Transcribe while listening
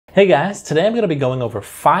Hey guys, today I'm going to be going over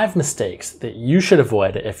 5 mistakes that you should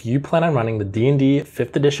avoid if you plan on running the D&D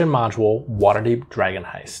 5th edition module, Waterdeep Dragon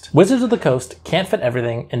Heist. Wizards of the Coast can't fit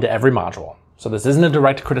everything into every module, so this isn't a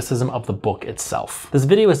direct criticism of the book itself. This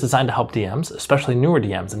video is designed to help DMs, especially newer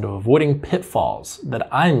DMs, into avoiding pitfalls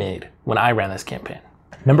that I made when I ran this campaign.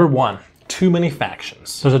 Number 1. Too many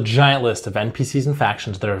factions. There's a giant list of NPCs and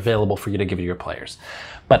factions that are available for you to give to your players.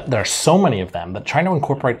 But there are so many of them that trying to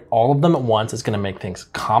incorporate all of them at once is going to make things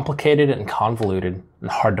complicated and convoluted and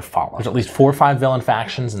hard to follow. There's at least 4 or 5 villain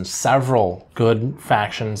factions and several good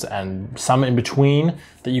factions and some in between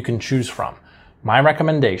that you can choose from. My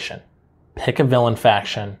recommendation, pick a villain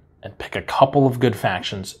faction and pick a couple of good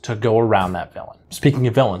factions to go around that villain. Speaking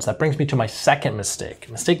of villains, that brings me to my second mistake.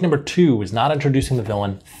 Mistake number 2 is not introducing the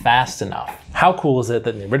villain fast enough. How cool is it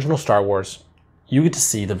that in the original Star Wars, you get to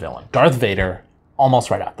see the villain, Darth Vader,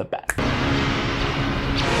 almost right off the bat.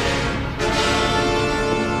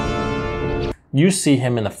 You see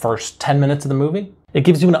him in the first 10 minutes of the movie. It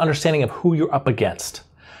gives you an understanding of who you're up against.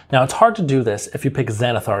 Now, it's hard to do this if you pick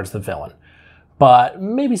Xanathar as the villain, but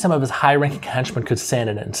maybe some of his high-ranking henchmen could stand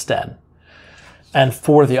in it instead. And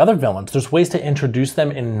for the other villains, there's ways to introduce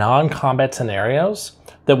them in non-combat scenarios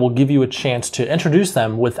that will give you a chance to introduce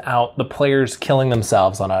them without the players killing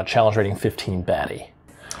themselves on a challenge rating 15 baddie.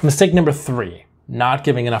 Mistake number 3, not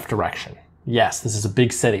giving enough direction. Yes, this is a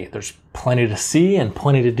big city. There's plenty to see and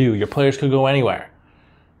plenty to do. Your players could go anywhere.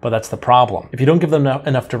 But that's the problem. If you don't give them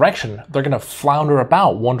enough direction, they're going to flounder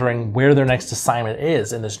about wondering where their next assignment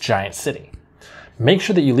is in this giant city. Make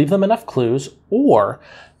sure that you leave them enough clues, or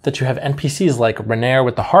that you have NPCs like Renair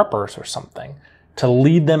with the Harpers or something to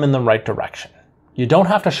lead them in the right direction. You don't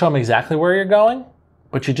have to show them exactly where you're going,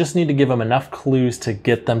 but you just need to give them enough clues to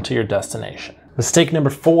get them to your destination. Mistake number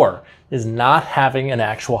 4 is not having an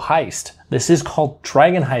actual heist. This is called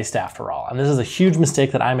Dragon Heist after all, and this is a huge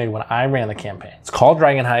mistake that I made when I ran the campaign. It's called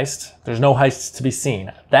Dragon Heist. There's no heists to be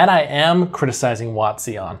seen. That I am criticizing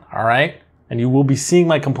WotC on, all right? And you will be seeing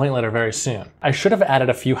my complaint letter very soon. I should have added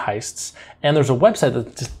a few heists, and there's a website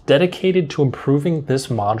that's dedicated to improving this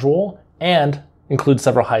module and includes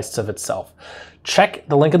several heists of itself. Check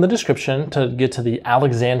the link in the description to get to the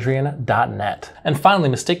alexandrian.net. And finally,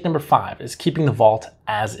 mistake number 5 is keeping the vault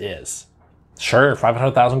as is. Sure,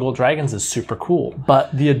 500,000 gold dragons is super cool,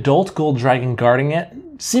 but the adult gold dragon guarding it,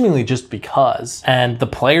 seemingly just because, and the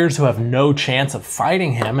players who have no chance of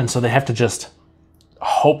fighting him, and so they have to just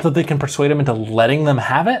hope that they can persuade him into letting them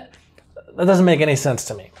have it, that doesn't make any sense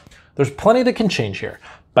to me. There's plenty that can change here,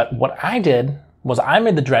 but what I did was I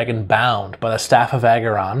made the dragon bound by the Staff of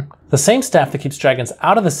Agaron. The same staff that keeps dragons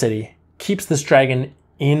out of the city keeps this dragon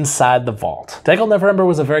inside the vault. Daggle Neverember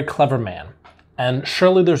was a very clever man, and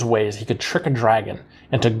surely there's ways he could trick a dragon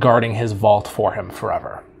into guarding his vault for him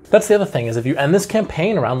forever. That's the other thing, is if you end this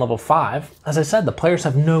campaign around level 5, as I said, the players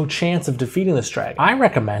have no chance of defeating this dragon. I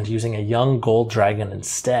recommend using a young gold dragon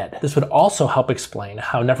instead. This would also help explain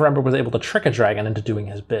how Neverember was able to trick a dragon into doing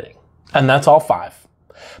his bidding. And that's all 5.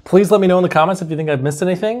 Please let me know in the comments if you think I've missed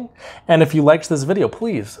anything. And if you liked this video,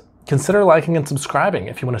 please consider liking and subscribing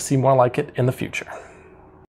if you want to see more like it in the future.